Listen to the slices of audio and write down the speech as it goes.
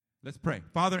Let's pray.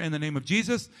 Father, in the name of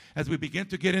Jesus, as we begin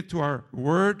to get into our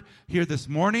word here this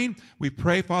morning, we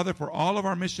pray, Father, for all of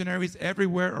our missionaries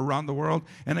everywhere around the world.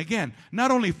 And again,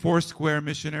 not only Foursquare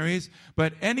missionaries,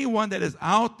 but anyone that is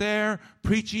out there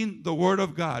preaching the word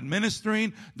of God,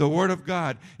 ministering the word of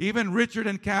God. Even Richard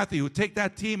and Kathy, who take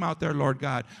that team out there, Lord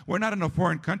God. We're not in a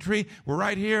foreign country. We're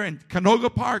right here in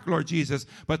Canoga Park, Lord Jesus.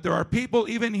 But there are people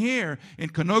even here in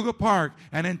Canoga Park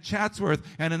and in Chatsworth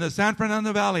and in the San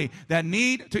Fernando Valley that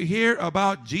need to hear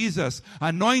about Jesus.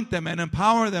 Anoint them and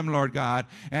empower them, Lord God,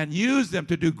 and use them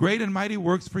to do great and mighty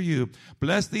works for you.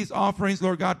 Bless these offerings,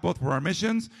 Lord God, both for our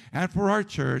missions and for our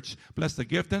church. Bless the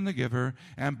gift and the giver,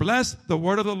 and bless the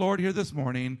word of the Lord here this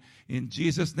morning. In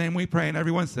Jesus' name we pray, and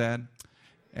everyone said,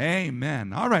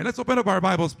 amen. All right, let's open up our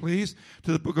Bibles, please,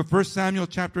 to the book of 1 Samuel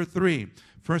chapter 3.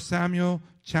 1 Samuel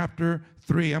chapter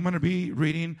 3. I'm going to be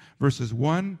reading verses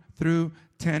 1 through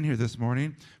 10 here this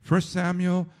morning. 1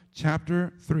 Samuel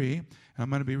chapter 3. I'm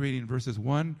going to be reading verses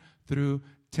 1 through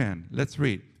 10. Let's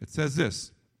read. It says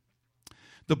this.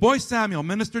 The boy Samuel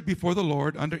ministered before the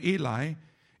Lord under Eli.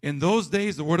 In those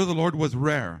days, the word of the Lord was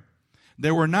rare.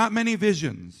 There were not many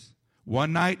visions.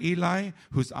 One night, Eli,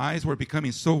 whose eyes were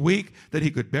becoming so weak that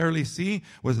he could barely see,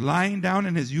 was lying down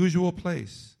in his usual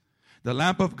place. The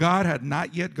lamp of God had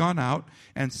not yet gone out,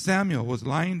 and Samuel was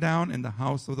lying down in the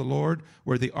house of the Lord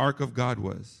where the ark of God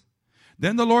was.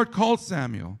 Then the Lord called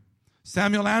Samuel.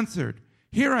 Samuel answered,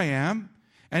 "Here I am."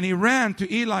 And he ran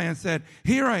to Eli and said,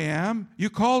 "Here I am. You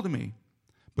called me."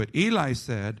 But Eli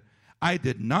said, "I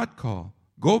did not call.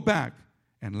 Go back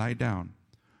and lie down."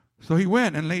 So he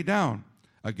went and lay down.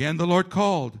 Again the Lord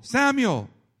called, "Samuel."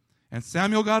 And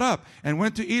Samuel got up and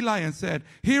went to Eli and said,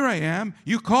 "Here I am.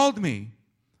 You called me."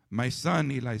 "My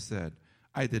son," Eli said,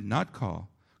 "I did not call.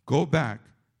 Go back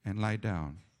and lie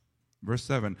down." Verse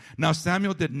 7. Now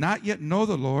Samuel did not yet know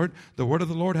the Lord. The word of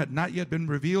the Lord had not yet been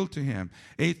revealed to him.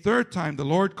 A third time the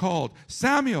Lord called,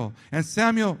 "Samuel." And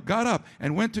Samuel got up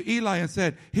and went to Eli and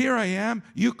said, "Here I am.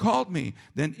 You called me."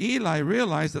 Then Eli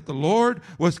realized that the Lord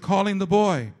was calling the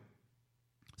boy.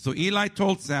 So Eli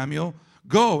told Samuel,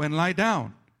 "Go and lie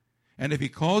down. And if he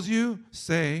calls you,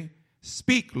 say,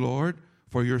 'Speak, Lord,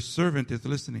 for your servant is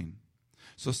listening.'"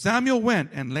 So Samuel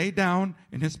went and lay down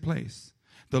in his place.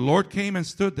 The Lord came and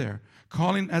stood there,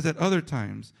 calling as at other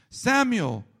times,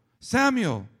 "Samuel,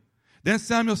 Samuel." Then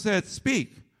Samuel said,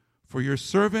 "Speak, for your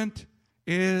servant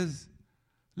is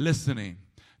listening."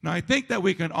 Now I think that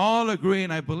we can all agree,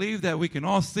 and I believe that we can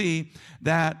all see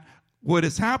that what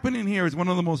is happening here is one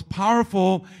of the most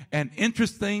powerful and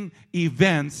interesting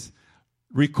events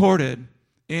recorded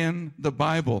in the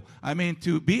Bible. I mean,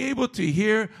 to be able to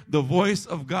hear the voice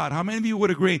of God. How many of you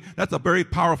would agree that's a very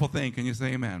powerful thing? Can you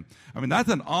say amen? I mean, that's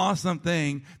an awesome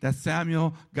thing that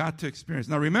Samuel got to experience.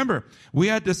 Now remember, we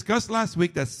had discussed last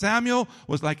week that Samuel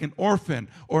was like an orphan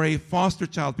or a foster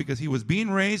child because he was being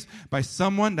raised by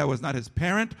someone that was not his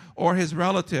parent or his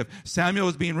relative. Samuel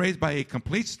was being raised by a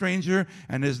complete stranger,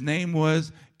 and his name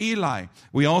was Eli.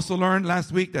 We also learned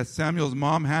last week that Samuel's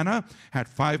mom, Hannah, had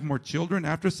 5 more children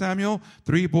after Samuel,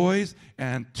 3 boys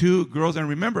and 2 girls. And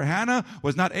remember, Hannah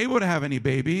was not able to have any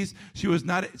babies. She was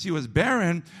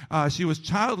barren. She was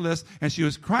childless, and she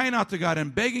was crying out to God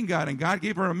and begging God, and God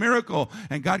gave her a miracle,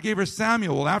 and God gave her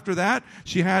Samuel. Well, after that,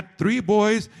 she had 3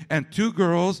 boys and 2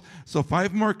 girls, so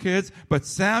 5 more kids. But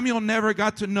Samuel never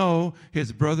got to know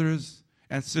his brothers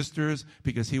and sisters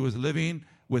because he was living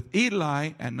with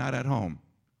Eli and not at home.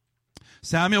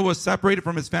 Samuel was separated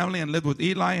from his family and lived with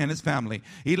Eli and his family.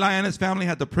 Eli and his family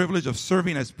had the privilege of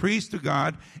serving as priests to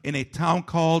God in a town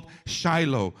called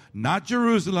Shiloh. Not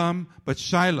Jerusalem, but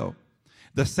Shiloh.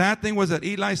 The sad thing was that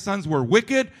Eli's sons were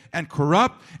wicked and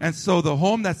corrupt, and so the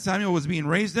home that Samuel was being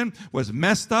raised in was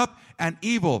messed up and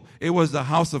evil. It was the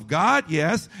house of God,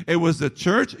 yes. It was the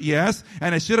church, yes.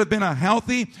 And it should have been a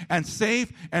healthy and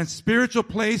safe and spiritual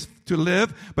place to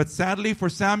live. But sadly for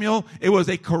Samuel, it was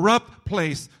a corrupt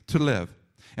place to live.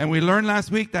 And we learned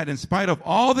last week that in spite of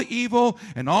all the evil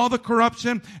and all the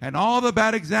corruption and all the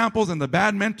bad examples and the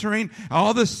bad mentoring,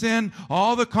 all the sin,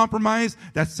 all the compromise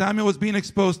that Samuel was being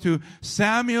exposed to,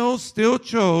 Samuel still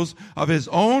chose of his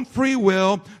own free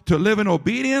will to live an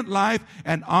obedient life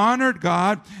and honored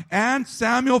God. And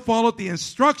Samuel followed the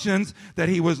instructions that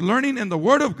he was learning in the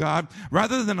Word of God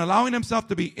rather than allowing himself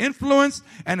to be influenced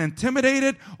and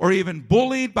intimidated or even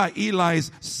bullied by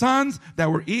Eli's sons that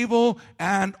were evil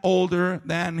and older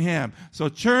than than him. So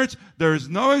church, there's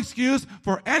no excuse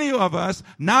for any of us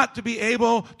not to be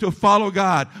able to follow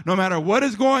God. No matter what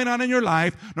is going on in your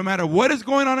life, no matter what is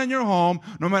going on in your home,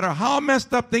 no matter how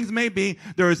messed up things may be,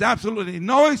 there is absolutely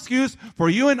no excuse for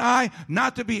you and I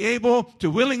not to be able to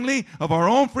willingly, of our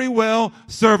own free will,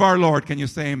 serve our Lord. Can you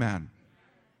say amen?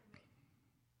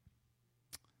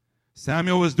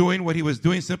 Samuel was doing what he was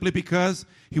doing simply because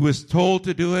he was told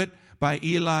to do it by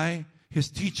Eli, his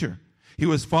teacher. He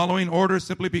was following orders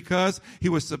simply because he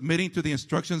was submitting to the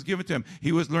instructions given to him.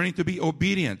 He was learning to be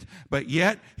obedient. But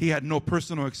yet, he had no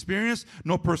personal experience,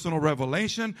 no personal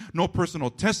revelation, no personal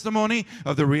testimony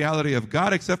of the reality of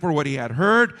God except for what he had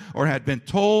heard or had been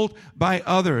told by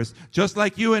others. Just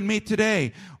like you and me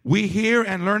today. We hear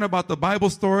and learn about the Bible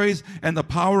stories and the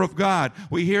power of God.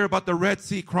 We hear about the Red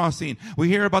Sea crossing. We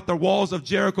hear about the walls of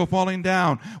Jericho falling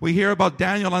down. We hear about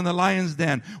Daniel in the lion's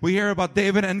den. We hear about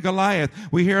David and Goliath.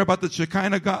 We hear about the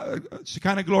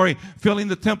Shekinah glory filling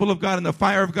the temple of God and the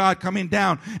fire of God coming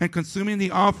down and consuming the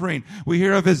offering. We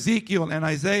hear of Ezekiel and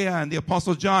Isaiah and the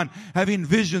Apostle John having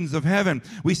visions of heaven.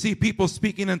 We see people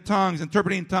speaking in tongues,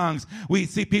 interpreting tongues. We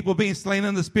see people being slain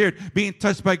in the Spirit, being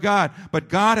touched by God. But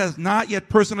God has not yet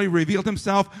personally revealed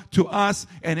himself to us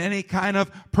in any kind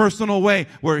of personal way.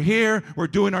 We're here, we're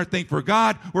doing our thing for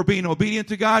God, we're being obedient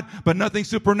to God, but nothing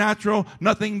supernatural,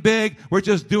 nothing big. We're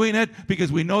just doing it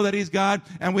because we know that he's God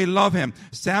and we love him.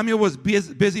 Samuel was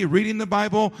busy reading the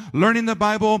Bible, learning the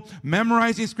Bible,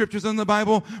 memorizing scriptures in the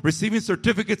Bible, receiving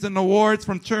certificates and awards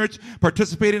from church,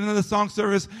 participating in the song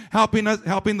service, helping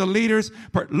the leaders,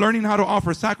 learning how to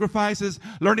offer sacrifices,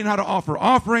 learning how to offer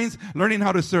offerings, learning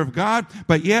how to serve God,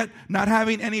 but yet not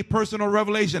having any personal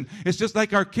revelation. It's just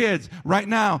like our kids right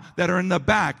now that are in the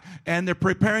back and they're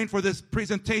preparing for this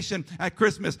presentation at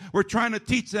Christmas. We're trying to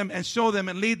teach them and show them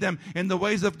and lead them in the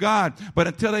ways of God. But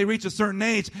until they reach a certain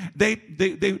age, they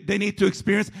need to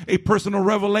experience a personal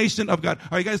revelation of God.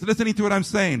 Are you guys listening to what I'm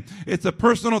saying? It's a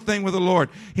personal thing with the Lord.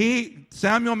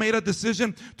 Samuel made a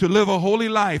decision to live a holy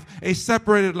life, a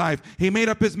separated life. He made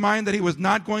up his mind that he was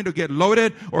not going to get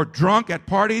loaded or drunk at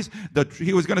parties.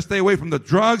 He was going to stay away from the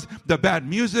drugs, the bad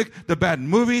music, the bad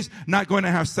movies, not going to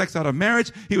have sex out of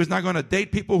marriage. He was not going to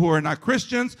date people who are not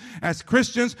Christians. As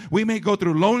Christians, we may go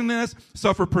through loneliness,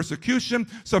 suffer persecution,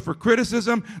 suffer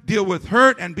criticism, deal with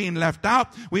hurt and being left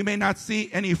out. We may not see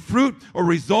any fruit or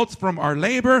results from our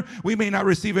labor. We may not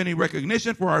receive any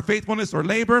recognition for our faithfulness or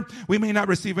labor. We may not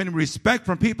receive any respect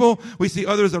from people. We see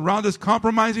others around us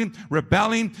compromising,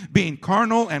 rebelling, being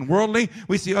carnal and worldly.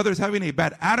 We see others having a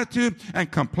bad attitude and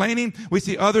complaining. We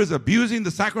see others abusing the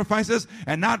sacrifices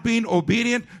and not being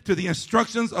obedient to the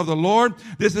instructions of the Lord.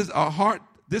 This is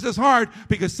hard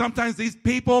because sometimes these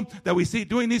people that we see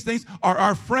doing these things are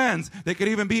our friends. They could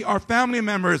even be our family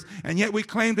members, and yet we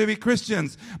claim to be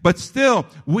Christians. But still,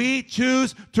 we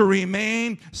choose to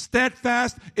remain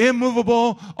steadfast,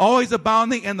 immovable, always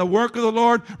abounding in the work of the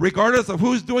Lord, regardless of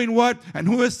who's doing what and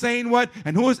who is saying what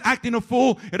and who is acting a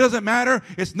fool. It doesn't matter.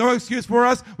 It's no excuse for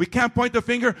us. We can't point the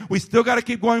finger. We still got to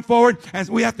keep going forward, and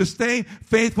we have to stay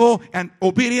faithful and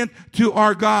obedient to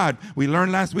our God. We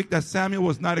learned last week that Samuel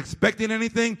was not expecting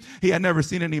anything. He had never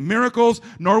seen any miracles,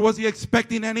 nor was he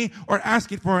expecting any or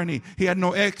asking for any. He had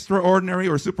no extraordinary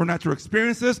or supernatural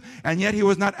experiences, and yet he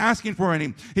was not asking for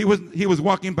any. He was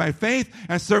walking by faith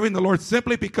and serving the Lord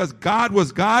simply because God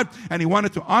was God, and he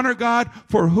wanted to honor God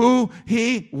for who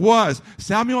he was.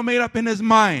 Samuel made up in his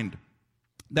mind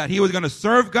that he was going to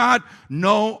serve God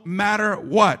no matter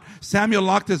what. Samuel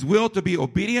locked his will to be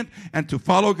obedient and to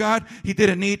follow God. He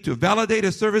didn't need to validate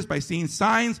his service by seeing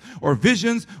signs or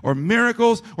visions or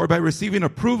miracles or by receiving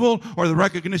approval or the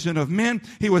recognition of men.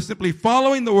 He was simply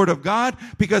following the word of God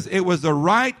because it was the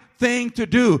right thing to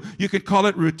do. You can call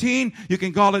it routine. You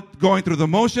can call it going through the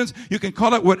motions. You can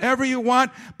call it whatever you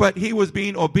want, but he was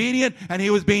being obedient and he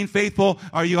was being faithful.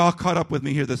 Are you all caught up with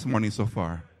me here this morning so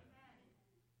far?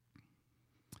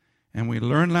 And we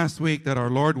learned last week that our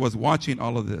Lord was watching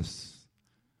all of this.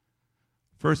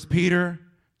 1 Peter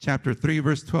chapter 3,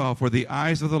 verse 12. For the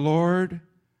eyes of the Lord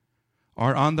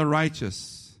are on the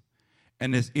righteous,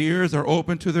 and his ears are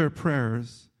open to their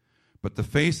prayers. But the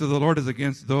face of the Lord is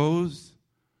against those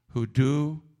who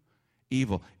do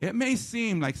evil. It may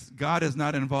seem like God is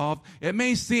not involved. It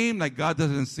may seem like God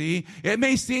doesn't see. It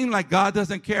may seem like God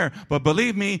doesn't care. But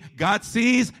believe me, God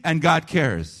sees and God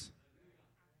cares.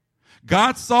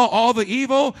 God saw all the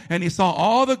evil and he saw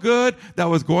all the good that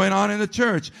was going on in the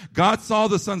church. God saw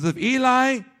the sons of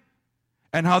Eli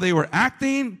and how they were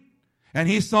acting, and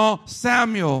he saw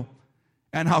Samuel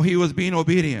and how he was being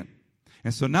obedient.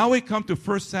 And so now we come to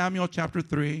 1 Samuel chapter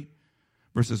 3,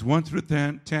 verses 1 through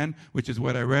 10, which is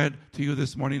what I read to you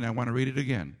this morning. I want to read it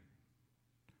again.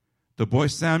 The boy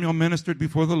Samuel ministered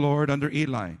before the Lord under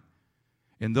Eli.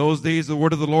 In those days, the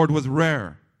word of the Lord was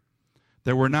rare.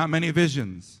 There were not many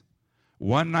visions.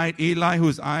 One night, Eli,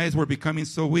 whose eyes were becoming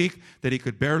so weak that he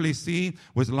could barely see,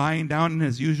 was lying down in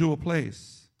his usual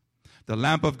place. The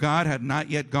lamp of God had not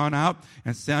yet gone out,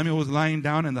 and Samuel was lying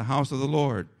down in the house of the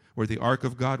Lord, where the ark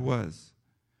of God was.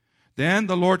 Then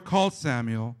the Lord called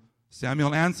Samuel.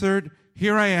 Samuel answered,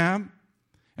 "Here I am."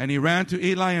 And he ran to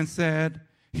Eli and said,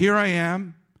 "Here I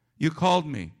am. You called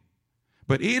me."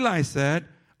 But Eli said,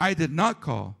 "I did not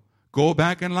call. Go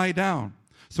back and lie down."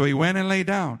 So he went and lay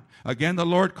down. Again the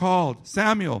Lord called,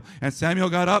 "Samuel." And Samuel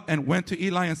got up and went to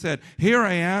Eli and said, "Here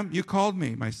I am. You called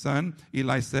me." "My son,"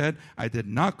 Eli said, "I did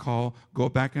not call. Go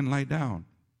back and lie down."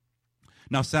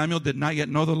 Now Samuel did not yet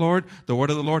know the Lord. The word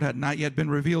of the Lord had not yet been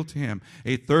revealed to him.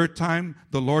 A third time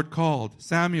the Lord called,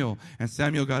 "Samuel." And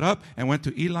Samuel got up and went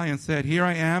to Eli and said, "Here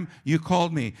I am. You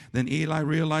called me." Then Eli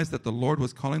realized that the Lord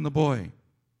was calling the boy.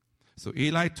 So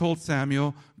Eli told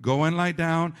Samuel, "Go and lie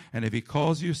down, and if he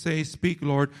calls you, say, 'Speak,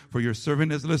 Lord, for your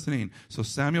servant is listening.'" So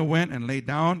Samuel went and lay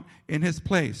down in his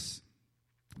place.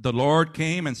 The Lord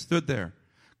came and stood there,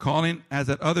 calling as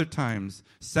at other times,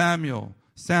 "Samuel,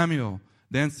 Samuel."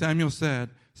 Then Samuel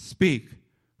said, "Speak,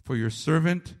 for your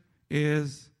servant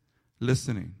is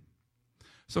listening."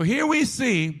 So here we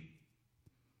see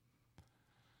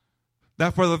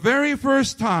that for the very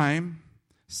first time,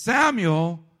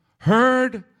 Samuel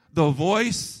heard the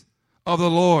voice of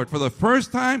the Lord. For the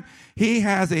first time, he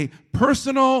has a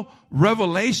personal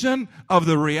revelation of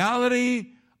the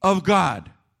reality of God.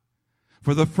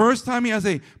 For the first time, he has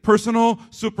a personal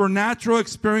supernatural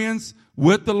experience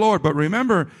with the Lord. But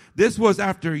remember, this was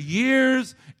after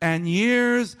years and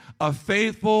years of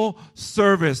faithful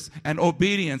service and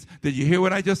obedience. Did you hear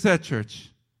what I just said,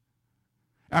 church?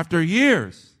 After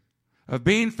years of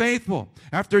being faithful,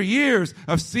 after years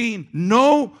of seeing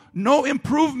no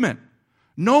improvement,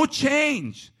 no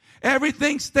change,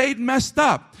 everything stayed messed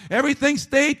up. Everything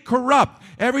stayed corrupt.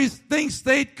 Everything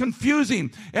stayed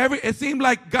confusing. It seemed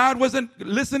like God wasn't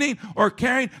listening or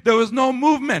caring. There was no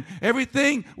movement.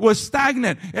 Everything was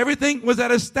stagnant. Everything was at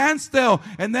a standstill.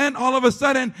 And then all of a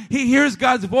sudden, he hears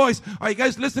God's voice. Are you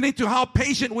guys listening to how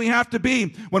patient we have to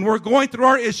be when we're going through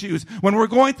our issues, when we're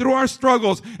going through our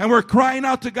struggles, and we're crying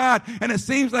out to God, and it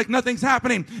seems like nothing's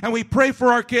happening, and we pray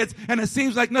for our kids, and it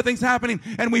seems like nothing's happening,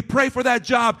 and we pray for that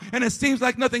job, and it seems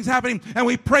like nothing's happening, and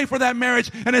we pray for that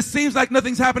marriage, and it seems like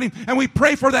nothing's happening, and we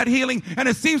pray for that healing, and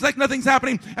it seems like nothing's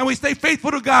happening, and we stay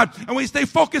faithful to God, and we stay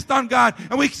focused on God,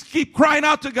 and we keep crying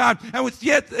out to God, and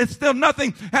yet it's still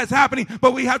nothing has happening,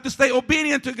 but we have to stay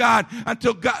obedient to God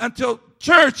until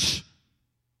church,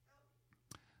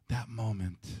 that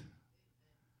moment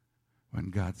when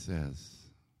God says,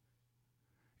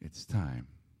 it's time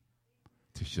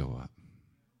to show up.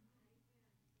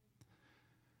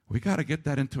 We got to get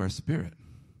that into our spirit.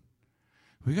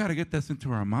 We got to get this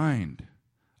into our mind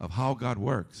of how God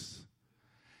works.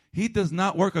 He does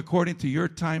not work according to your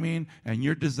timing and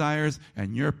your desires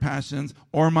and your passions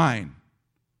or mine.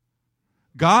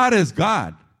 God is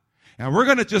God. And we're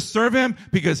going to just serve him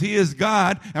because he is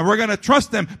God. And we're going to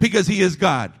trust him because he is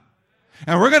God.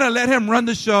 And we're going to let him run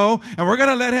the show, and we're going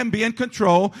to let him be in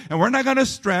control, and we're not going to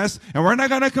stress, and we're not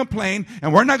going to complain,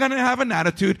 and we're not going to have an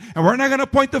attitude, and we're not going to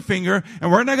point the finger,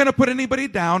 and we're not going to put anybody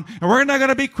down, and we're not going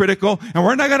to be critical, and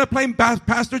we're not going to blame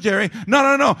Pastor Jerry.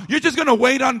 No. You're just going to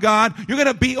wait on God. You're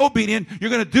going to be obedient.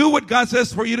 You're going to do what God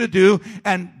says for you to do,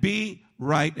 and be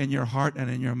right in your heart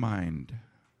and in your mind.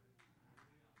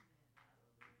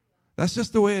 That's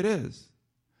just the way it is.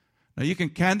 Now, you can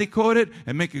candy coat it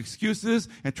and make excuses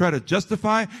and try to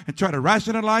justify and try to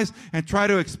rationalize and try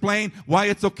to explain why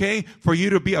it's okay for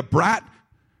you to be a brat.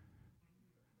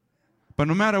 But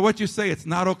no matter what you say, it's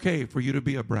not okay for you to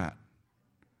be a brat.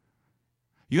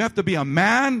 You have to be a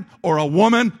man or a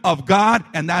woman of God,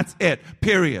 and that's it,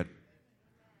 period.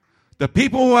 The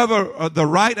people who have the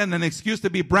right and an excuse to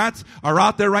be brats are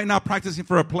out there right now practicing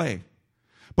for a play.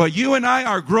 But you and I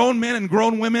are grown men and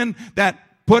grown women that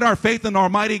put our faith in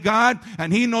Almighty God,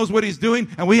 and he knows what he's doing,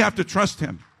 and we have to trust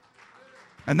him.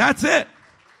 And that's it.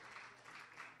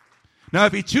 Now,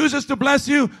 if he chooses to bless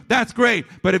you, that's great.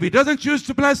 But if he doesn't choose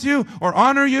to bless you or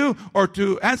honor you or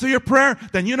to answer your prayer,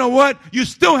 then you know what? You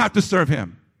still have to serve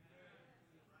him.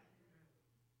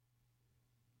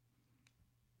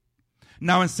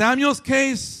 Now, in Samuel's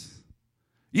case,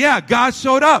 yeah, God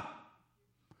showed up.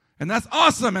 And that's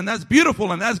awesome, and that's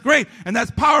beautiful, and that's great, and that's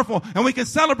powerful, and we can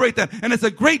celebrate that. And it's a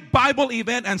great Bible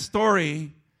event and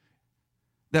story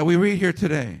that we read here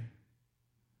today.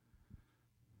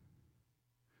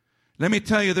 Let me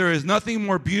tell you, there is nothing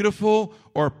more beautiful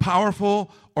or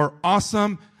powerful or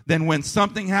awesome than when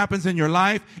something happens in your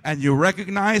life and you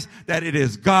recognize that it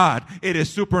is God. It is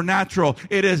supernatural.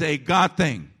 It is a God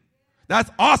thing.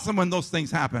 That's awesome when those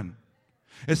things happen.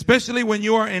 Especially when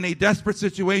you are in a desperate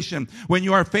situation, when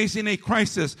you are facing a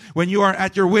crisis, when you are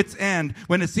at your wit's end,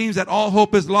 when it seems that all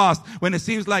hope is lost, when it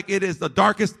seems like it is the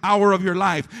darkest hour of your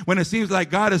life, when it seems like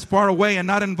God is far away and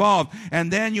not involved,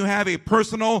 and then you have a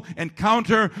personal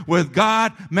encounter with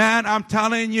God. Man, I'm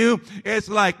telling you, it's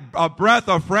like a breath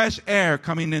of fresh air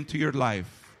coming into your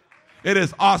life. It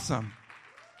is awesome.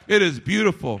 It is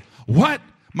beautiful. What?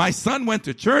 My son went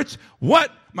to church?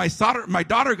 What? My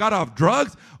daughter got off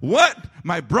drugs? What?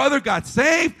 My brother got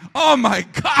saved? Oh my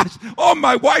gosh. Oh,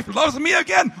 my wife loves me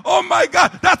again. Oh my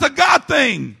God. That's a God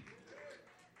thing.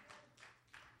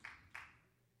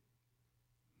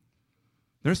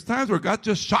 There's times where God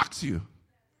just shocks you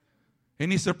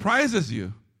and He surprises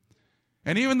you.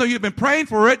 And even though you've been praying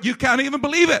for it, you can't even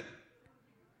believe it.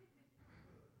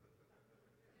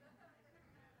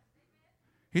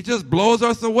 He just blows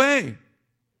us away.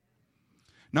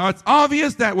 Now, it's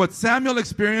obvious that what Samuel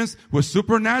experienced was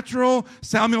supernatural.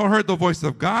 Samuel heard the voice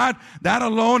of God. That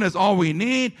alone is all we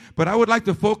need. But I would like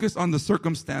to focus on the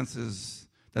circumstances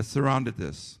that surrounded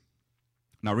this.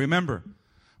 Now, remember,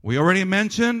 we already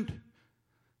mentioned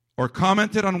or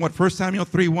commented on what 1 Samuel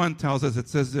 3:1 tells us. It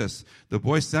says this: the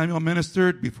boy Samuel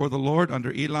ministered before the Lord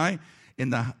under Eli. In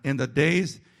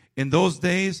those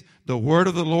days, the word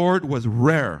of the Lord was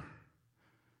rare.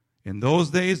 In those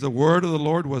days, the word of the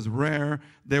Lord was rare.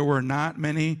 There were not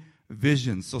many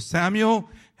visions. So Samuel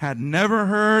had never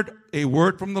heard a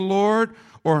word from the Lord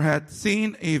or had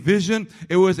seen a vision.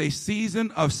 It was a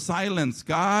season of silence.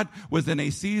 God was in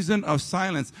a season of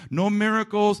silence. No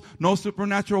miracles, no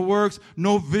supernatural works,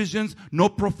 no visions, no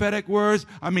prophetic words.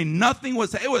 I mean, nothing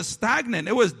was, it was stagnant.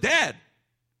 It was dead.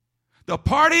 The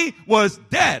party was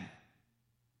dead.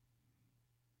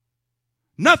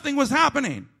 Nothing was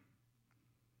happening.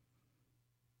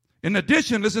 In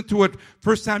addition, listen to what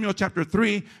 1 Samuel chapter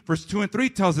 3, verse 2 and 3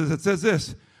 tells us. It says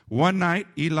this: one night,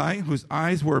 Eli, whose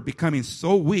eyes were becoming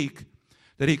so weak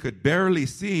that he could barely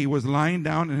see, was lying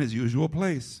down in his usual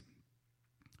place.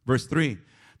 Verse 3,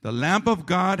 the lamp of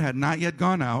God had not yet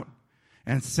gone out,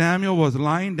 and Samuel was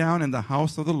lying down in the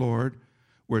house of the Lord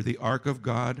where the ark of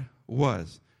God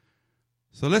was.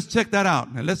 So let's check that out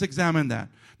and let's examine that.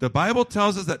 The Bible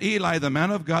tells us that Eli, the man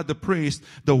of God, the priest,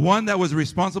 the one that was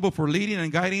responsible for leading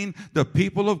and guiding the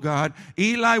people of God,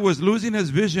 Eli was losing his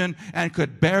vision and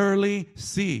could barely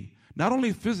see. Not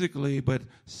only physically, but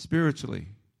spiritually.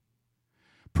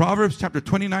 Proverbs chapter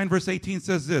 29, verse 18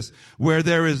 says this: where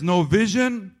there is no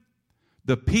vision,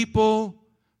 the people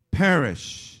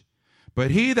perish. But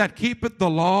he that keepeth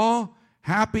the law,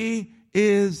 happy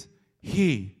is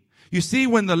he. You see,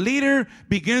 when the leader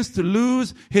begins to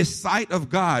lose his sight of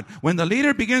God, when the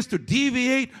leader begins to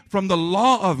deviate from the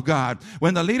law of God,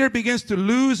 when the leader begins to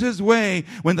lose his way,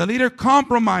 when the leader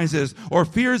compromises or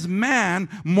fears man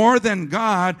more than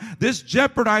God, this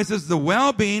jeopardizes the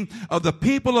well-being of the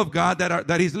people of God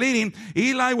that he's leading.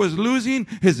 Eli was losing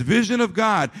his vision of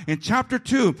God. In chapter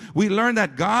 2, we learned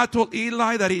that God told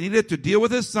Eli that he needed to deal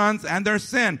with his sons and their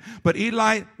sin. But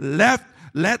Eli let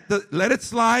it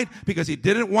slide because he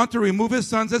didn't want to remove his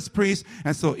sons as priests.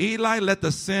 And so Eli let the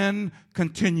sin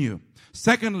continue.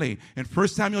 Secondly, in 1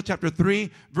 Samuel chapter 3,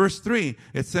 verse 3,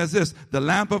 it says this: the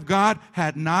lamp of God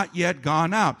had not yet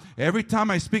gone out. Every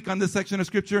time I speak on this section of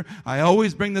scripture, I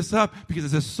always bring this up because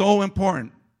this is so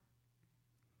important.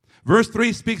 Verse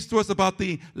 3 speaks to us about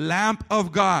the lamp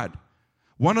of God.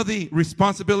 One of the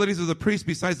responsibilities of the priest,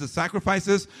 besides the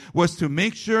sacrifices, was to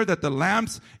make sure that the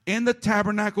lamps in the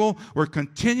tabernacle were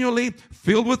continually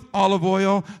filled with olive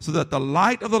oil so that the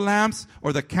light of the lamps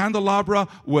or the candelabra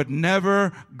would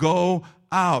never go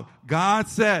out. God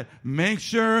said, make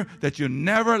sure that you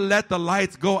never let the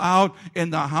lights go out in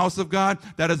the house of God.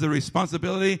 That is the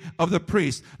responsibility of the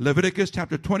priest. Leviticus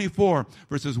chapter 24,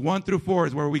 verses 1 through 4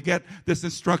 is where we get this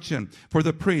instruction for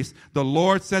the priest. The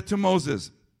Lord said to Moses,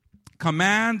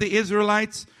 command the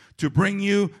Israelites to bring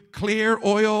you clear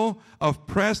oil of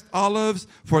pressed olives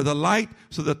for the light,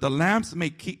 so that the lamps may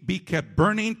be kept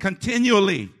burning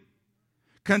continually.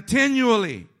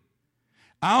 Continually.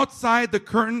 Outside the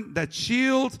curtain that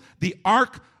shields the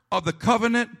ark of the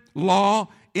covenant law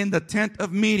in the tent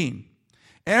of meeting.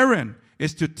 Aaron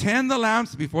is to tend the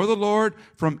lamps before the Lord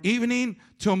from evening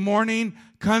till morning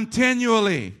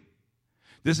continually.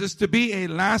 This is to be a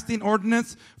lasting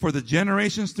ordinance for the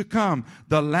generations to come.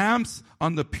 The lamps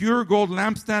on the pure gold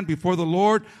lampstand before the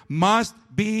Lord must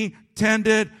be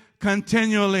tended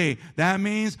continually. That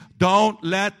means don't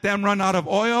let them run out of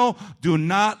oil. Do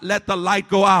not let the light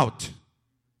go out.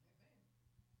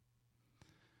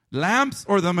 lamps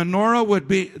or the menorah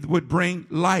would bring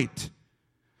light.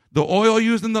 The oil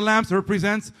used in the lamps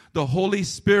represents the Holy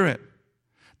Spirit.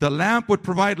 The lamp would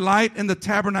provide light in the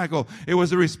tabernacle. It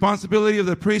was the responsibility of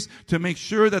the priest to make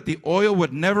sure that the oil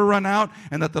would never run out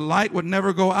and that the light would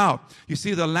never go out. You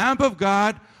see, the lamp of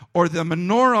God or the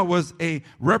menorah was a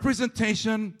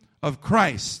representation of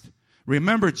Christ.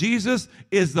 Remember, Jesus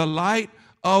is the light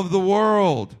of the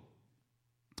world.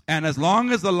 And as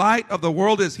long as the light of the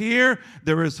world is here,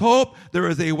 there is hope, there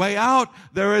is a way out,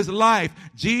 there is life.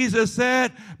 Jesus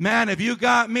said, man, if you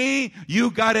got me,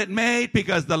 you got it made,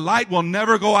 because the light will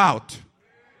never go out.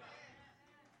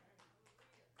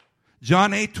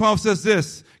 John 8:12 says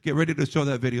this. Get ready to show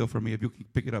that video for me if you can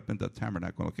pick it up in the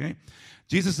tabernacle, okay?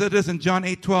 Jesus said this in John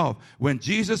 8:12. When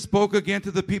Jesus spoke again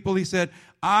to the people, he said,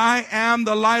 I am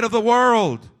the light of the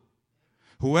world.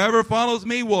 Whoever follows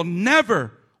me will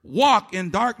never walk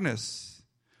in darkness,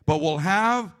 but will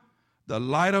have the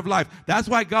light of life. That's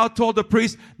why God told the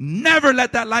priest, never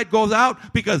let that light go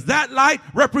out, because that light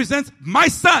represents my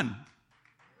son,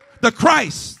 the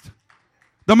Christ,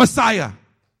 the Messiah.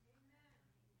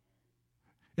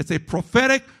 It's a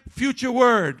prophetic future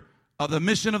word of the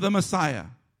mission of the Messiah,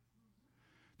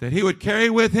 that he would carry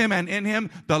with him and in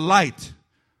him the light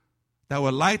that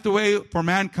would light the way for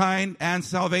mankind and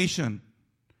salvation.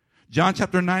 John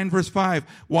chapter 9 verse 5,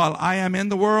 while I am in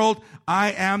the world,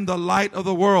 I am the light of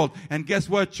the world. And guess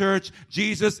what, church?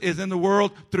 Jesus is in the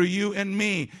world through you and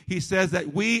me. He says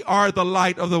that we are the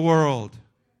light of the world.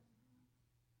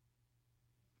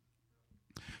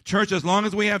 Church, as long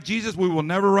as we have Jesus, we will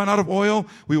never run out of oil.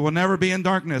 We will never be in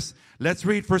darkness. Let's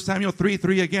read 1 Samuel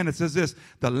 3:3 again. It says this,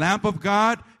 the lamp of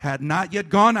God had not yet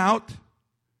gone out,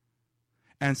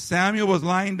 and Samuel was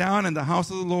lying down in the house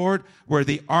of the Lord where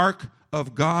the ark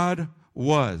of God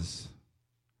was.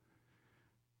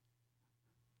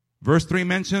 Verse 3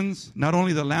 mentions not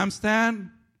only the lampstand,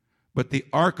 but the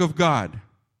ark of God.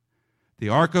 The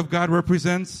ark of God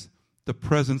represents the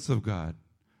presence of God,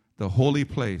 the holy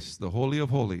place, the holy of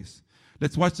holies.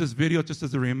 Let's watch this video just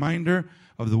as a reminder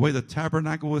of the way the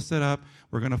tabernacle was set up.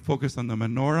 We're going to focus on the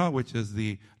menorah, which is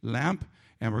the lamp,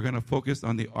 and we're going to focus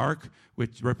on the ark,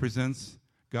 which represents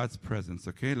God's presence.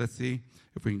 Okay, let's see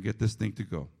if we can get this thing to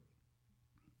go.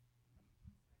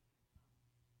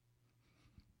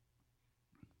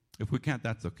 If we can't,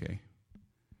 that's okay.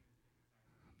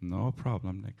 No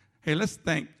problem, Nick. Hey, let's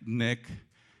thank Nick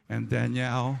and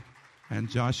Danielle and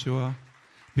Joshua,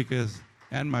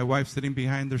 and my wife sitting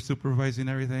behind there supervising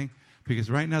everything, because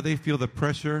right now they feel the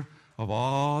pressure of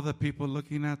all the people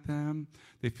looking at them.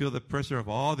 They feel the pressure of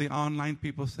all the online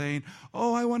people saying,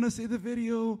 oh, I want to see the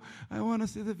video. I want to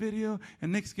see the video.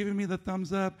 And Nick's giving me the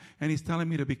thumbs up, and he's telling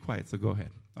me to be quiet, so go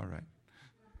ahead. All right.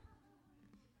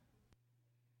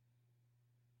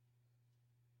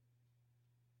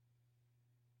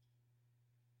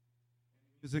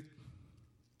 Music?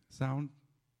 Sound?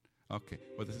 Okay.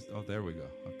 Well, there we go.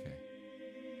 Okay.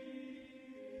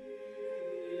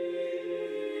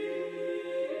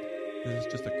 This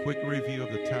is just a quick review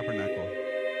of the tabernacle.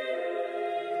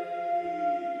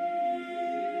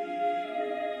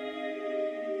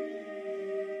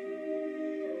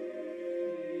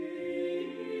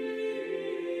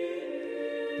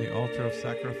 The altar of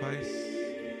sacrifice.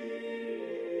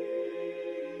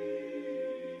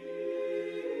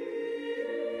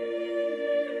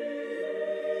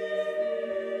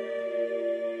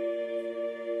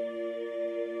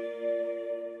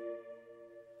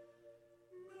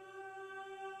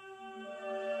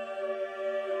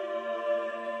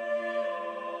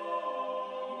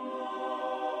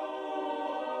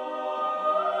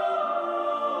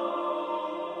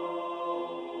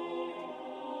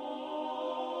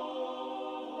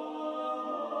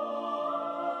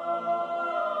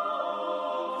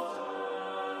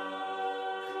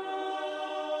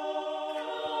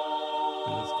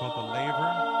 It's called the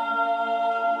laver.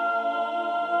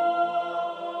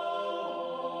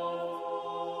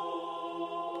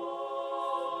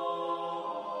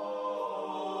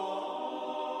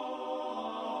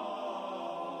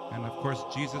 And of course,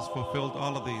 Jesus fulfilled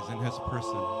all of these in his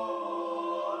person.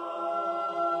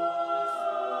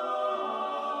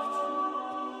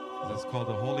 This is called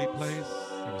the holy place.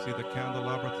 You see the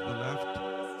candelabra to the left.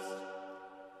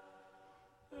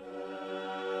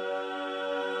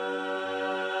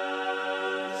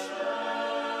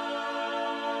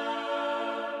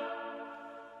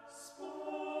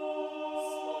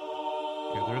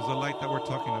 There's the light that we're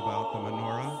talking about, the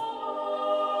menorah.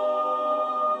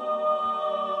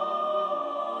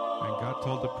 And God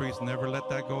told the priest, never let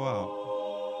that go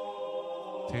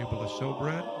out. Table of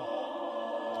showbread.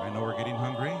 I know we're getting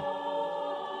hungry.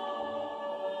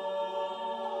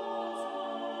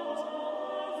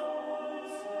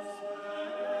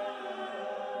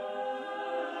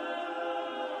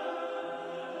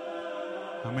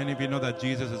 How many of you know that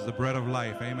Jesus is the bread of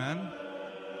life? Amen.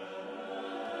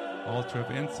 Altar of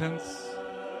incense.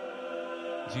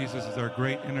 Jesus is our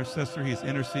great intercessor. He's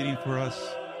interceding for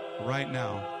us right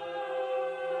now,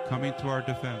 coming to our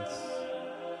defense.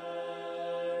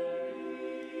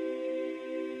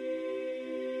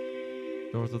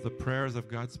 Those are the prayers of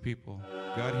God's people.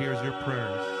 God hears your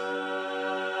prayers.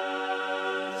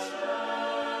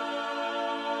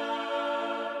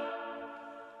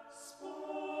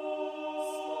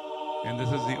 And this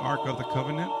is the Ark of the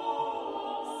Covenant.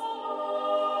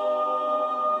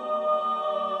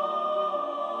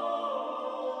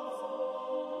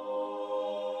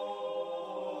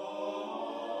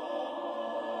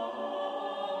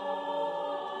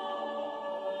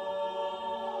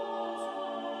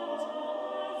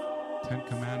 Ten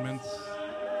Commandments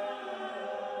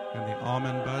and the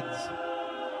almond buds.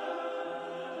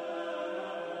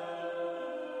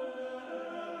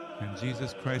 And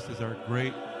Jesus Christ is our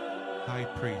great high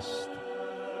priest.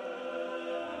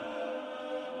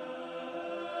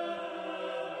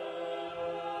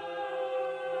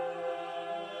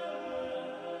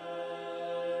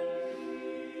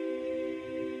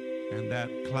 And that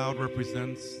cloud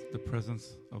represents the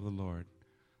presence of the Lord.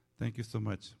 Thank you so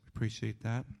much. Appreciate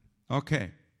that. Okay,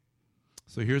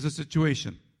 so here's the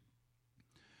situation.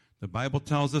 The Bible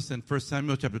tells us in 1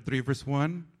 Samuel chapter 3, verse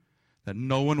 1, that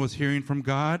no one was hearing from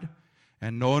God,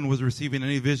 and no one was receiving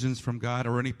any visions from God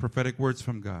or any prophetic words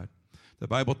from God. The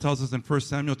Bible tells us in 1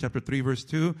 Samuel chapter 3, verse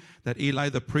 2, that Eli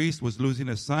the priest was losing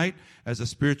his sight. As a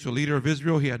spiritual leader of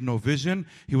Israel, he had no vision.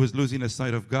 He was losing his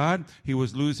sight of God. He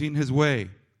was losing his way.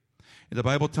 The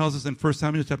Bible tells us in 1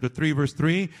 Samuel chapter 3, verse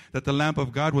 3, that the lamp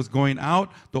of God was going out.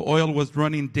 The oil was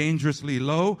running dangerously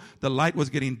low. The light was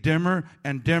getting dimmer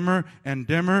and dimmer and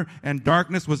dimmer, and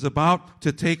darkness was about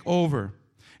to take over.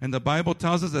 And the Bible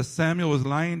tells us that Samuel was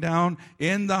lying down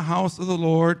in the house of the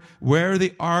Lord where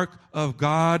the ark of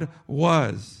God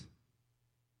was.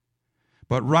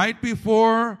 But right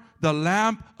before the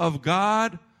lamp of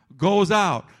God goes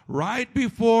out, right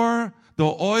before the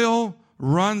oil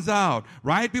runs out,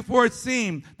 right before it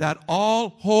seemed that all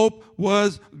hope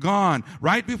was gone,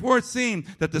 right before it seemed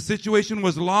that the situation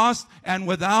was lost and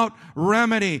without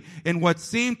remedy, in what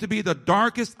seemed to be the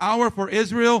darkest hour for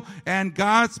Israel and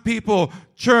God's people,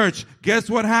 church, guess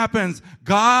what happens?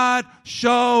 God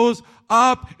shows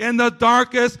up in the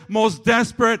darkest, most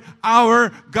desperate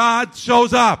hour. God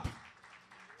shows up.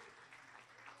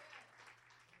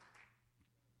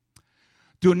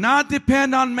 Do not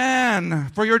depend on man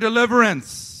for your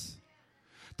deliverance.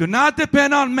 Do not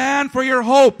depend on man for your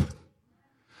hope.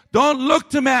 Don't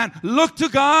look to man. Look to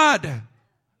God.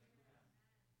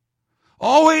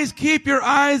 Always keep your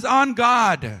eyes on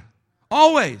God.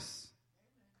 Always.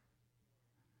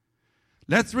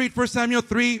 Let's read 1 Samuel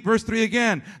 3, verse 3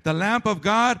 again. The lamp of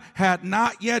God had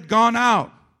not yet gone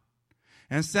out,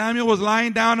 and Samuel was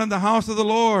lying down in the house of the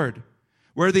Lord,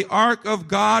 where the ark of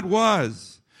God was.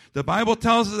 The Bible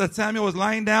tells us that Samuel was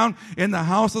lying down in the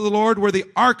house of the Lord where the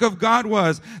ark of God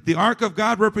was. The ark of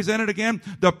God represented again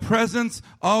the presence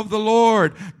of the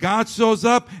Lord. God shows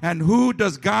up, and who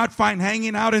does God find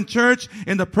hanging out in church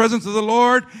in the presence of the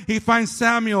Lord? He finds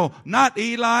Samuel, not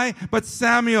Eli, but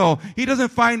Samuel. He doesn't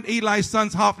find Eli's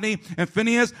sons Hophni and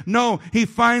Phinehas. No, he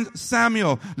finds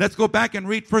Samuel. Let's go back and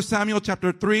read 1 Samuel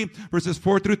chapter 3, verses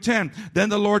 4 through 10. Then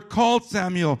the Lord called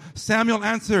Samuel. Samuel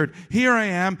answered, "Here I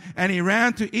am." And he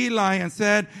ran to Eli and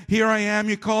said, "Here I am,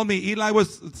 you called me." Eli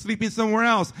was sleeping somewhere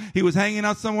else. He was hanging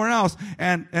out somewhere else.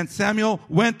 And Samuel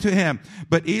went to him.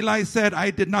 But Eli said,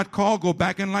 "I did not call, go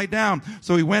back and lie down."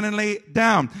 So he went and lay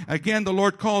down. Again, the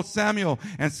Lord called Samuel.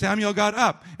 And Samuel got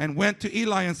up and went to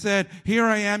Eli and said, "Here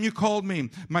I am, you called me,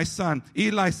 my son."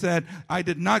 Eli said, "I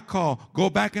did not call,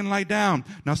 go back and lie down."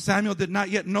 Now Samuel did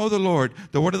not yet know the Lord.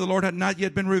 The word of the Lord had not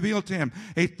yet been revealed to him.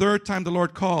 A third time the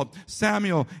Lord called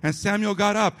Samuel, and Samuel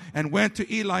got up and went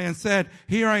to Eli and said,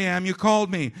 "Here I am, you called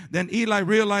me." Then Eli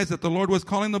realized that the Lord was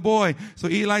calling the boy. So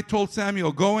Eli told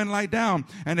Samuel, "Go and lie down.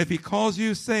 And if he calls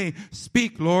you, say,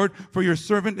 'Speak, Lord, for your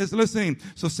servant is listening.'"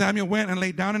 So Samuel went and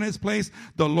lay down in his place.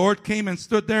 The Lord came and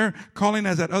stood there, calling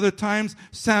as at other times,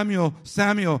 "Samuel,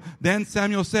 Samuel." Then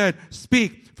Samuel said,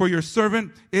 "Speak, for your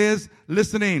servant is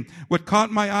listening." What caught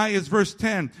my eye is verse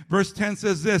 10. Verse 10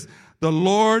 says this, The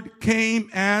Lord came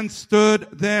and stood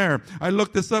there. I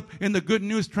looked this up in the Good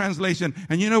News translation,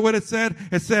 and you know what it said?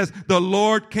 It says, the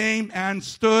Lord came and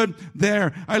stood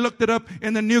there. I looked it up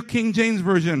in the New King James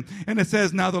Version, and it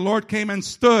says, now the Lord came and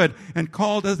stood and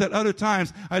called us at other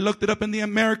times. I looked it up in the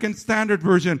American Standard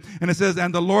Version, and it says,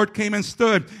 and the Lord came and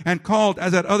stood and called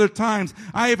as at other times.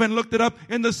 I even looked it up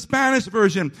in the Spanish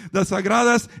Version, the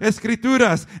Sagradas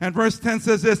Escrituras, and verse 10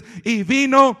 says this, y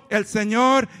vino el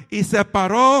Señor y se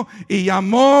paró y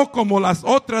llamó como las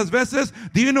otras veces.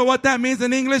 Do you know what that means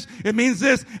in English? It means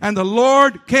this, and the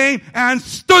Lord came and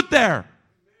stood there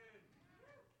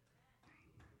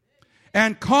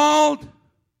and called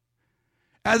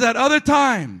as at other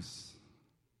times.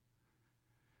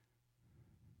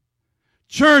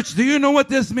 Church, do you know what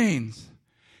this means?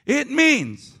 It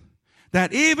means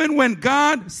that even when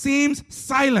God seems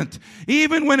silent,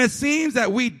 even when it seems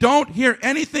that we don't hear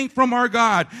anything from our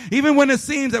God, even when it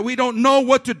seems that we don't know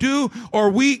what to do or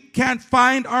we can't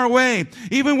find our way,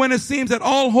 even when it seems that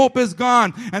all hope is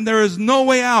gone and there is no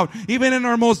way out, even in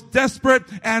our most desperate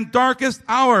and darkest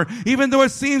hour, even though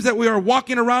it seems that we are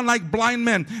walking around like blind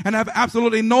men and have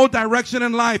absolutely no direction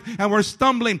in life and we're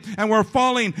stumbling and we're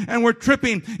falling and we're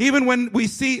tripping, even when we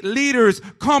see leaders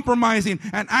compromising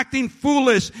and acting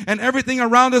foolish and everything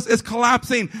around us is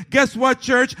collapsing. Guess what,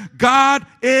 church? God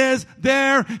is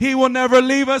there. He will never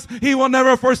leave us. He will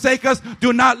never forsake us.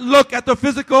 Do not look at the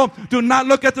physical. Do not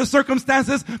look at the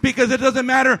circumstances, because it doesn't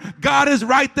matter. God is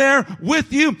right there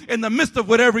with you in the midst of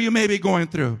whatever you may be going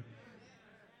through.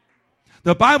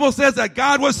 The Bible says that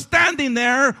God was standing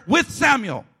there with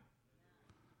Samuel.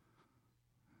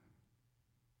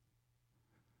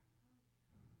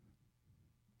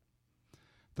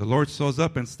 The Lord shows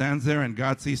up and stands there, and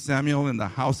God sees Samuel in the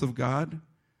house of God,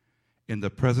 in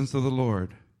the presence of the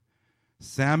Lord.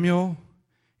 Samuel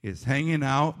is hanging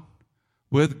out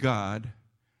with God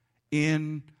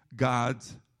in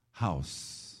God's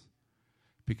house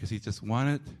because he just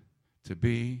wanted to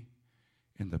be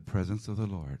in the presence of the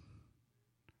Lord.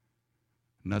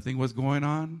 Nothing was going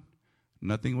on.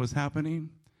 Nothing was happening.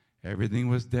 Everything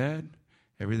was dead.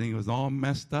 Everything was all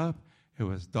messed up. It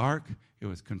was dark. It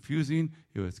was confusing.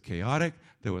 It was chaotic.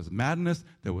 There was madness.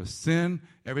 There was sin.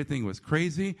 Everything was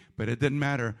crazy, but it didn't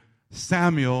matter.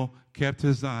 Samuel kept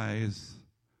his eyes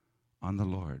on the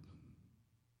Lord.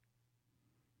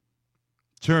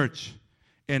 Church,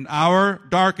 in our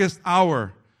darkest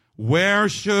hour, where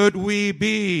should we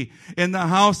be? In the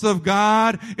house of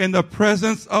God, in the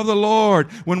presence of the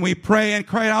Lord. When we pray and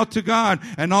cry out to God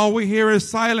and all we hear is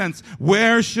silence,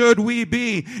 where should we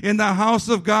be? In the house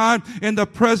of God, in the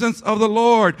presence of the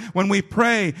Lord. When we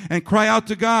pray and cry out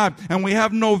to God and we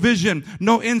have no vision,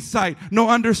 no insight, no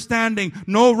understanding,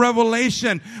 no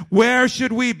revelation, where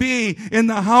should we be? In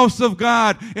the house of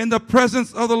God, in the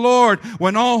presence of the Lord.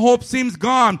 When all hope seems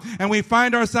gone and we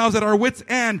find ourselves at our wits'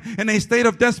 end in a state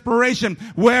of desperation,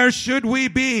 where should we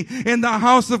be? In the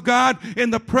house of God, in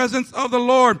the presence of the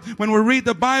Lord. When we read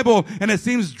the Bible and it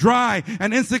seems dry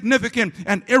and insignificant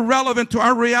and irrelevant to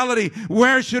our reality,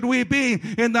 where should we be?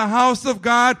 In the house of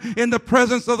God, in the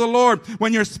presence of the Lord.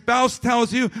 When your spouse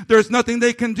tells you there's nothing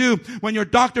they can do, when your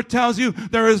doctor tells you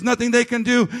there is nothing they can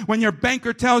do, when your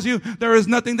banker tells you there is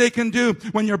nothing they can do,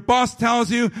 when your boss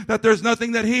tells you that there's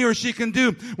nothing that he or she can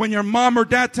do, when your mom or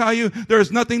dad tell you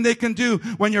there's nothing they can do,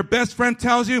 when your best friend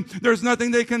tells you there's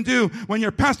nothing they can do, when your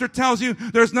pastor tells you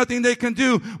there's nothing they can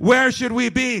do, where should we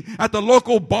be? At the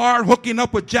local bar hooking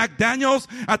up with Jack Daniels?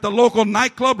 At the local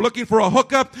nightclub looking for a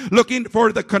hookup? Looking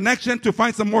for the connection to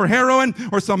find some more heroin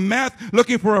or some meth?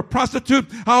 Looking for a prostitute?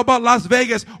 How about Las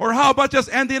Vegas? Or how about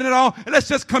just ending it all? Let's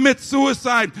just commit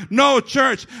suicide. No,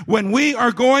 church. When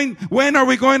are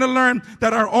we going to learn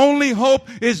that our only hope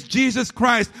is Jesus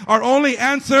Christ? Our only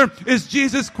answer is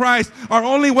Jesus Christ. Our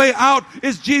only way out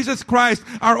is Jesus Christ.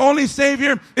 Our only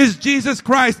Savior is Jesus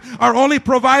Christ. Our only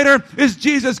provider is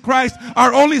Jesus Christ.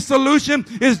 Our only solution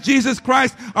is Jesus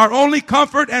Christ. Our only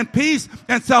comfort and peace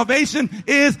and salvation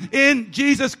is in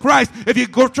Jesus Christ. If you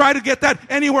go try to get that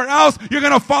anywhere else, you're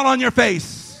going to fall on your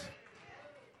face.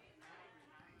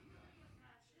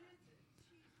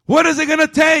 What is it going to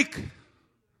take?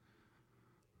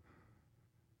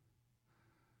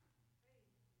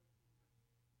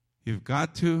 You've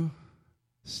got to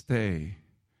stay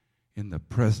in the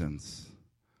presence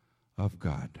of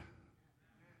God.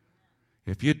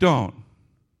 If you don't,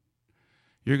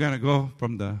 you're going to go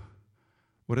from the,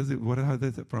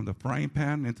 from the frying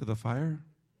pan into the fire?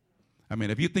 I mean,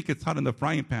 if you think it's hot in the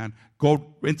frying pan, go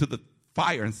into the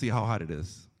fire and see how hot it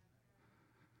is.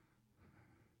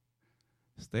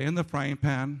 Stay in the frying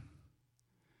pan,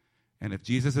 and if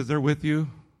Jesus is there with you,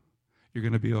 you're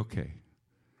going to be okay.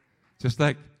 Just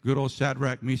like good old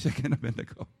Shadrach, Meshach, and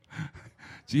Abednego.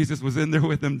 Jesus was in there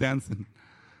with them dancing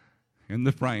in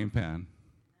the frying pan.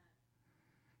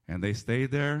 And they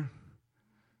stayed there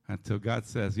until God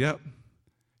says, yep,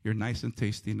 you're nice and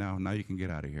tasty now. Now you can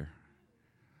get out of here.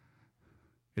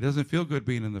 It doesn't feel good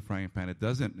being in the frying pan. It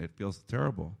doesn't. It feels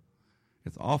terrible.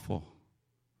 It's awful.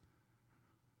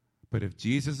 But if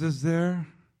Jesus is there,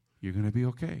 you're going to be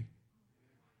okay.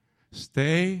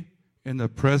 Stay in the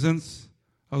presence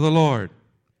of the Lord.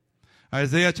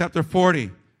 Isaiah chapter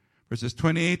 40, verses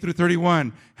 28 through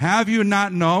 31. Have you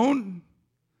not known?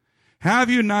 Have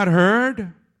you not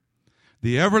heard?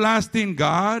 The everlasting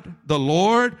God, the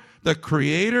Lord, the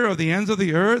creator of the ends of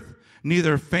the earth,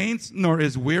 neither faints nor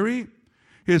is weary.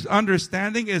 His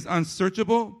understanding is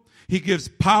unsearchable. He gives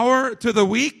power to the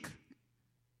weak,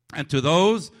 and to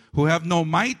those who have no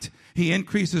might, he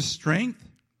increases strength.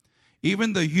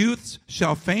 Even the youths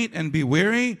shall faint and be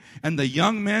weary, and the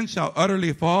young men shall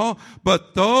utterly fall.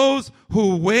 But those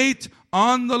who wait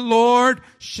on the Lord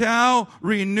shall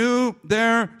renew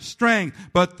their strength.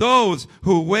 But those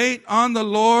who wait on the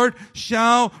Lord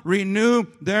shall renew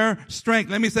their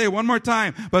strength. Let me say it one more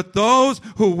time. But those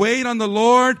who wait on the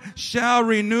Lord shall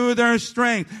renew their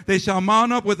strength. They shall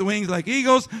mount up with wings like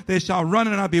eagles. They shall run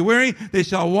and not be weary. They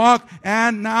shall walk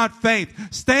and not faint.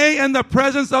 Stay in the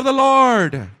presence of the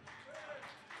Lord.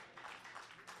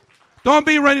 Don't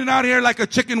be running out here like a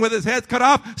chicken with his head cut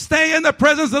off. Stay in the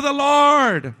presence of the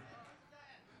Lord.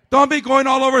 Don't be going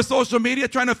all over social media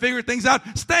trying to figure things out.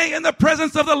 Stay in the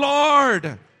presence of the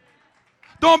Lord.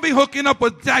 Don't be hooking up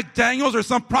with Jack Daniels or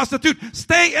some prostitute.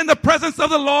 Stay in the presence of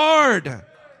the Lord.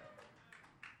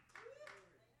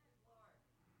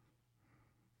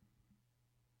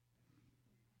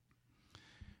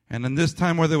 And in this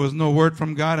time where there was no word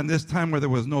from God, and this time where there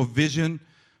was no vision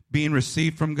being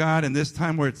received from God, and this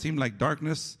time where it seemed like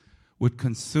darkness would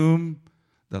consume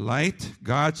the light,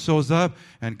 God shows up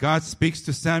and God speaks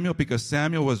to Samuel because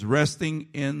Samuel was resting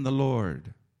in the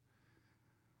Lord.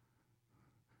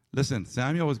 Listen,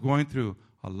 Samuel was going through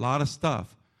a lot of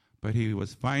stuff, but he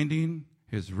was finding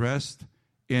his rest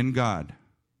in God.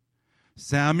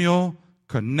 Samuel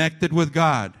connected with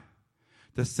God.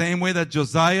 The same way that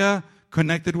Josiah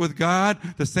connected with God,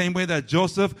 the same way that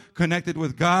Joseph connected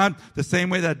with God, the same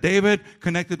way that David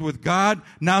connected with God.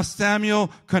 Now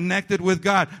Samuel connected with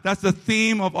God. That's the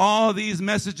theme of all these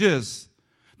messages.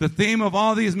 The theme of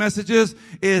all these messages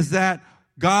is that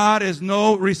God is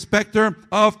no respecter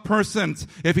of persons.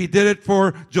 If he did it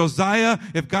for Josiah,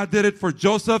 if God did it for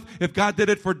Joseph, if God did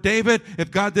it for David,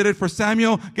 if God did it for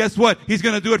Samuel, guess what? He's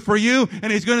going to do it for you,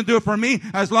 and he's going to do it for me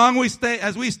as long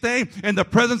as we stay in the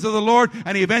presence of the Lord,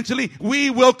 and eventually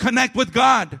we will connect with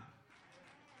God.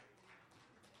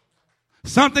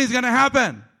 Something's going to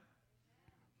happen.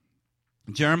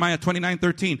 Jeremiah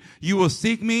 29:13. You will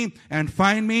seek me and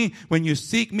find me when you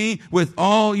seek me with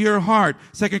all your heart.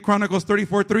 2 Chronicles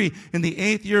 34:3. In the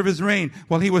 8th year of his reign,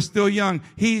 while he was still young,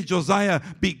 he, Josiah,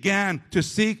 began to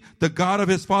seek the God of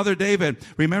his father David.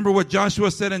 Remember what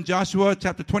Joshua said in Joshua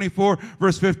chapter 24,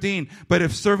 verse 15. But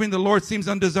if serving the Lord seems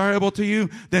undesirable to you,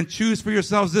 then choose for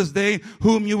yourselves this day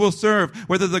whom you will serve,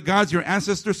 whether the gods your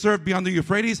ancestors served beyond the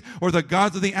Euphrates or the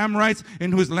gods of the Amorites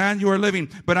in whose land you are living.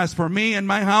 But as for me and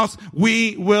my house, we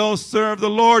will serve the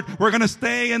Lord. We're going to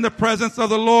stay in the presence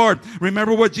of the Lord.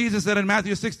 Remember what Jesus said in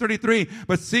Matthew 6:33.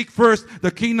 But seek first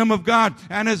the kingdom of God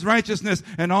and his righteousness,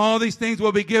 and all these things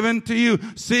will be given to you.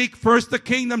 Seek first the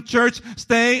kingdom, church.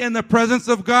 Stay in the presence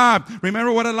of God.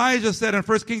 Remember what Elijah said in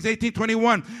 1 Kings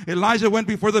 18:21. Elijah went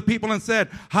before the people and said,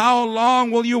 how long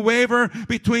will you waver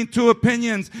between two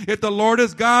opinions? If the Lord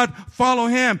is God, follow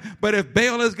him. But if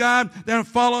Baal is God, then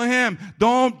follow him.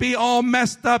 Don't be all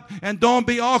messed up and don't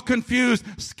be all confused.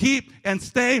 Keep and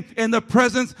stay in the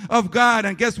presence of God.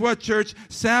 And guess what, church?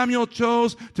 Samuel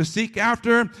chose to seek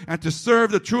after and to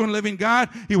serve the true and living God.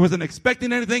 He wasn't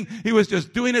expecting anything. He was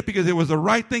just doing it because it was the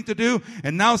right thing to do.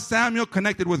 And now Samuel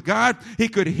connected with God. He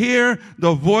could hear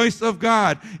the voice of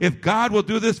God. If God will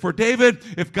do this for David,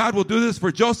 if God will do this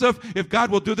for Joseph, if God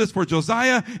will do this for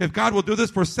Josiah, if God will do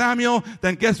this for Samuel,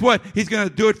 then guess what? He's going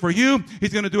to do it for you.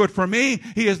 He's going to do it for me.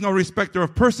 He is no respecter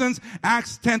of persons.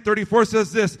 Acts 10:34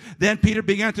 says this. Then Peter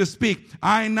began to speak.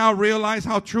 I now realize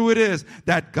how true it is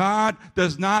that God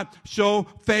does not show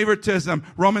favoritism.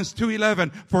 Romans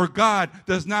 2:11. For God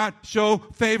does not show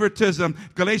favoritism.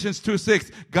 Galatians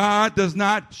 2:6. God does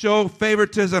not show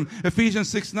favoritism. Ephesians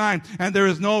 6:9. And there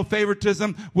is no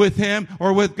favoritism with him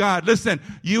or with God. Listen,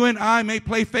 you and I may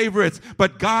play favorites,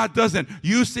 but God doesn't.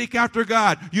 You seek after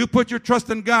God. You put your trust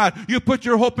in God. You put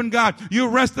your hope in God. You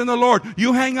rest in the Lord.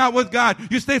 You hang out with God.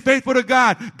 You stay faithful to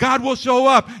God. God will show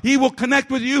up. He will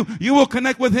connect with you. You will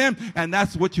connect with him. And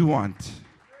that's what you want.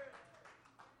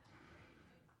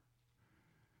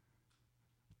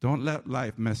 Don't let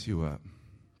life mess you up.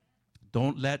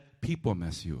 Don't let people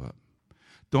mess you up.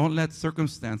 Don't let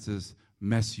circumstances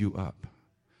mess you up.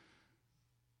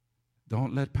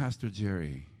 Don't let Pastor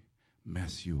Jerry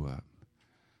mess you up.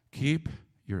 Keep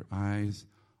your eyes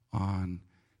on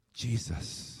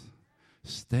Jesus.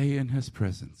 Stay in his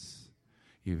presence.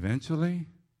 Eventually,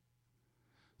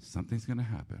 something's going to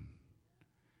happen,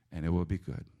 and it will be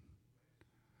good.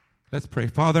 Let's pray.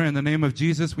 Father, in the name of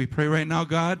Jesus, we pray right now,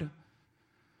 God,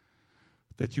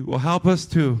 that you will help us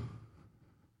to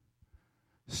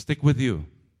stick with you,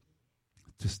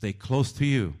 to stay close to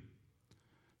you,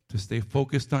 to stay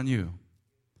focused on you.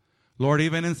 Lord,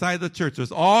 even inside the church,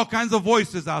 there's all kinds of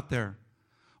voices out there,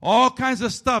 all kinds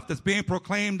of stuff that's being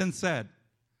proclaimed and said.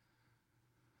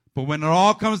 But when it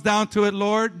all comes down to it,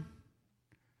 Lord,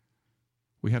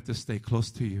 we have to stay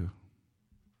close to you.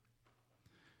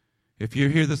 If you're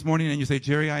here this morning and you say,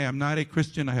 Jerry, I am not a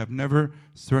Christian, I have never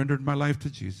surrendered my life to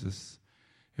Jesus.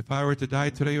 If I were to die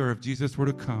today or if Jesus were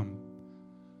to come,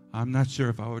 I'm not sure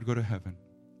if I would go to heaven.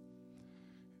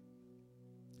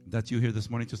 If that's you here this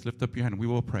morning, just lift up your hand and we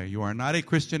will pray. You are not a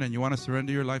Christian and you want to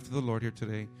surrender your life to the Lord here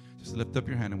today, just lift up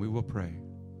your hand and we will pray.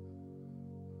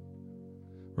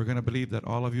 We're going to believe that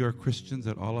all of you are Christians,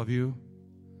 that all of you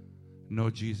know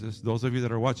Jesus. Those of you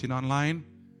that are watching online,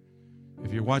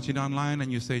 if you're watching online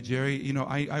and you say, Jerry,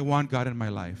 I want God in my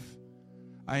life.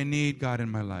 I need God in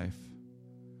my life.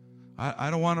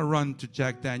 I don't want to run to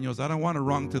Jack Daniels. I don't want to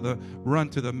run to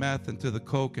the meth and to the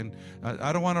coke, and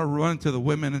I don't want to run to the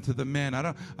women and to the men.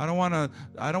 I don't want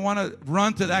to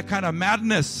run to that kind of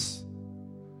madness.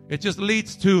 It just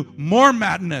leads to more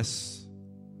madness.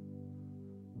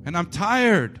 And I'm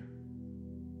tired.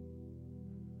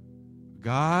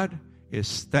 God is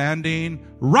standing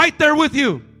right there with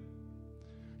you.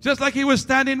 Just like he was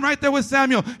standing right there with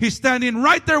Samuel. He's standing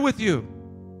right there with you.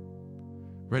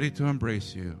 Ready to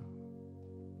embrace you.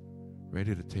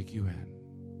 Ready to take you in.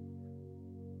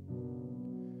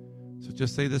 So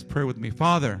just say this prayer with me.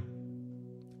 Father,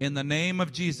 in the name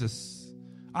of Jesus,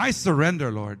 I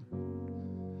surrender, Lord.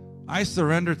 I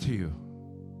surrender to you.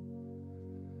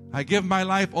 I give my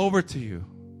life over to you.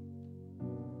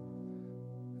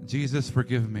 Jesus,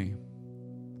 forgive me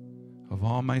of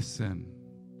all my sin,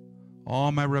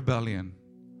 all my rebellion,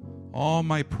 all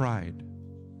my pride,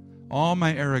 all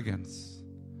my arrogance.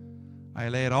 I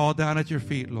lay it all down at your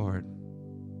feet, Lord.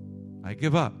 I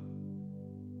give up.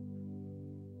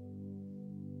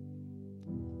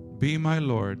 Be my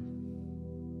Lord.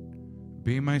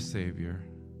 Be my Savior.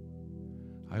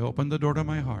 I open the door to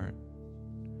my heart.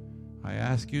 I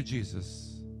ask you,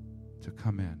 Jesus, to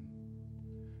come in.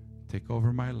 Take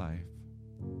over my life.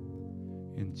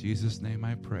 In Jesus' name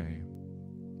I pray.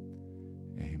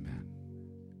 Amen.